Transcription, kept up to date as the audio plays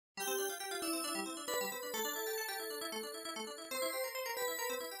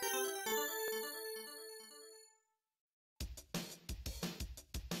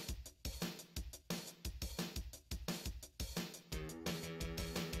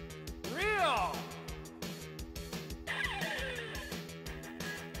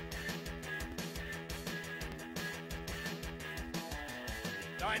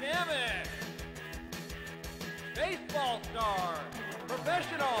Dynamic. Baseball star.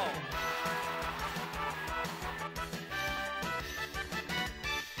 Professional.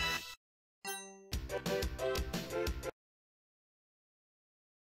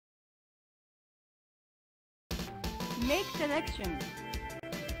 Make selection.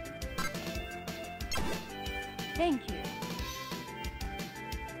 Thank you.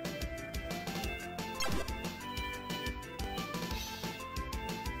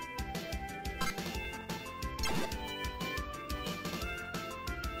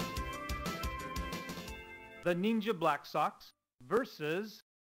 The Ninja Black Sox versus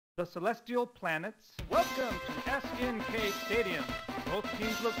the Celestial Planets. Welcome to SNK Stadium. Both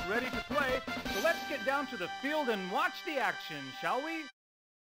teams look ready to play, so let's get down to the field and watch the action, shall we?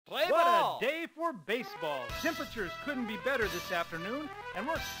 Play What ball. a day for baseball. Temperatures couldn't be better this afternoon, and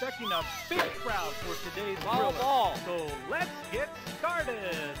we're expecting a big crowd for today's Ball, thriller. ball. So let's get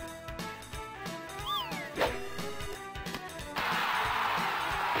started.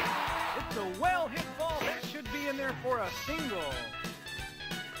 It's a well-hit ball that should be in there for a single.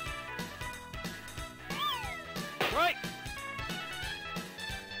 Right.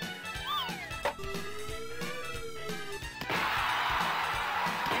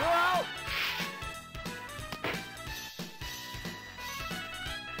 You're out.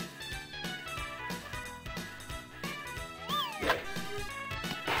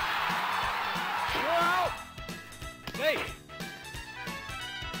 You're out. Safe.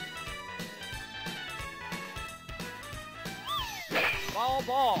 Ball,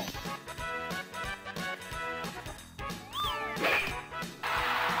 ball.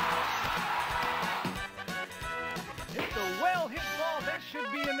 It's a well-hit ball that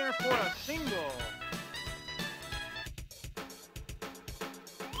should be in there for a single.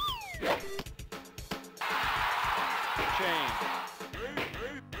 Change.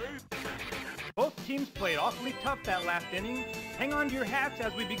 Both teams played awfully tough that last inning. Hang on to your hats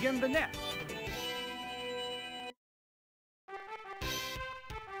as we begin the next.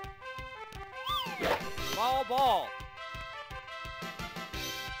 Ball, ball.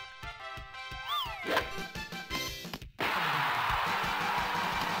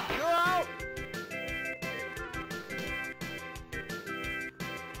 You're out.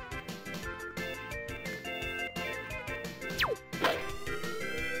 It's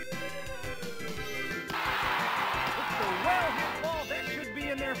a well-hit ball that should be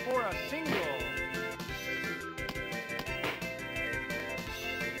in there for a single.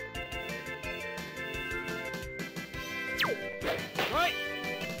 Right.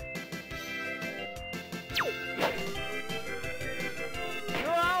 You're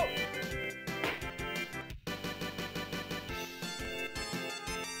out.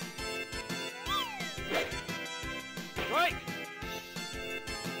 Right.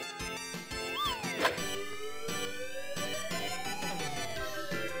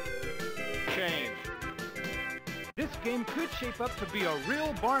 Change. This game could shape up to be a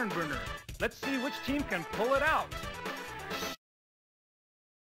real barn burner. Let's see which team can pull it out.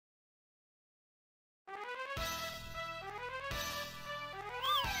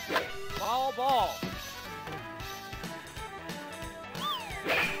 Ball, ball.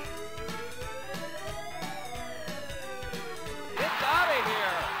 It's out of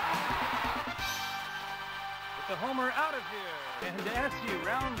here. It's a homer out of here. And as he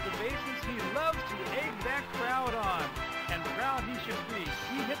rounds the bases, he loves to egg that crowd on. And proud he should be.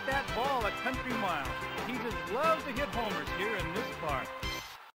 He hit that ball a country mile. He just loves to hit homers here in this park.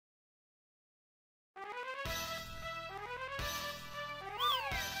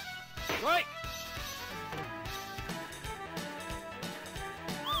 Right.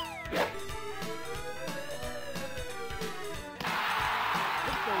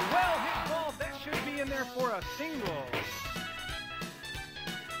 It's a well-hit ball that should be in there for a single.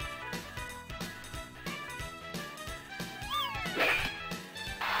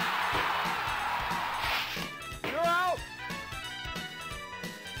 You're out.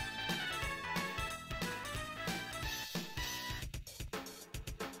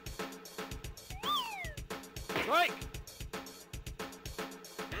 Strike.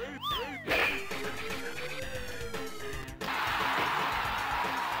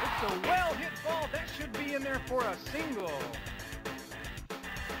 It's a well-hit ball that should be in there for a single.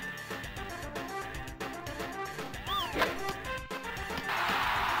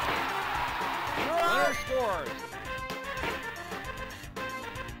 Runner scores.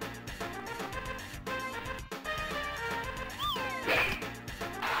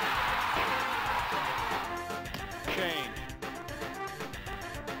 Change.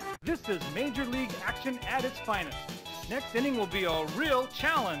 This is Major League action at its finest. Next inning will be a real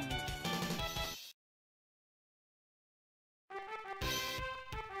challenge.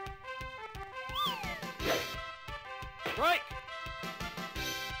 Strike!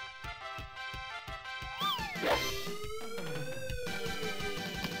 It's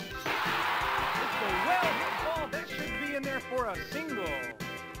a well-hit ball that should be in there for a single.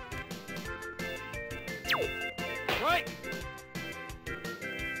 Strike!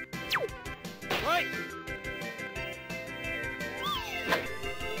 Strike!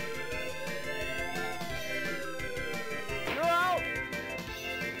 You're out!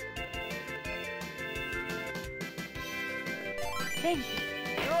 Thank you.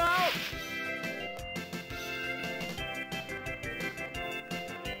 You're out!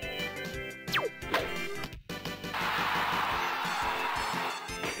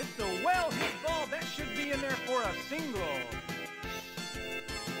 It's a well-hit ball that should be in there for a single.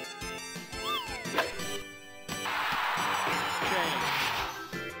 Change.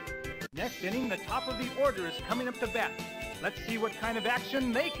 Next inning, the top of the order is coming up to bat. Let's see what kind of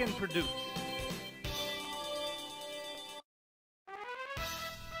action they can produce.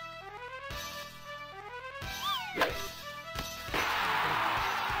 You're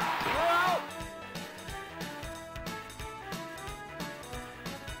out!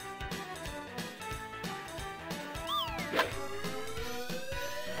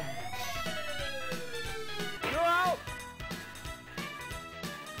 You're out!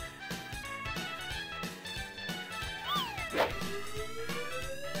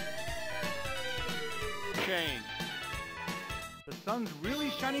 Change. The sun's really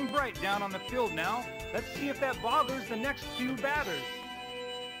shining bright down on the field now. Let's see if that bothers the next few batters.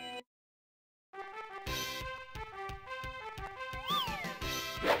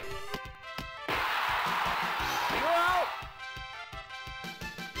 You're out!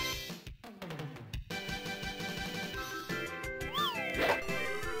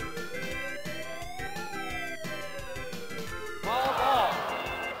 Ball.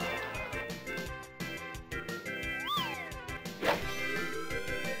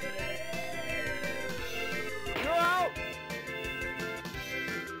 You're out!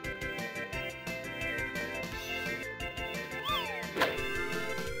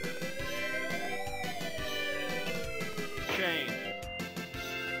 Change.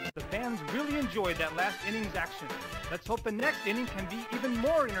 The fans really enjoyed that last inning's action. Let's hope the next inning can be even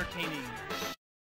more entertaining.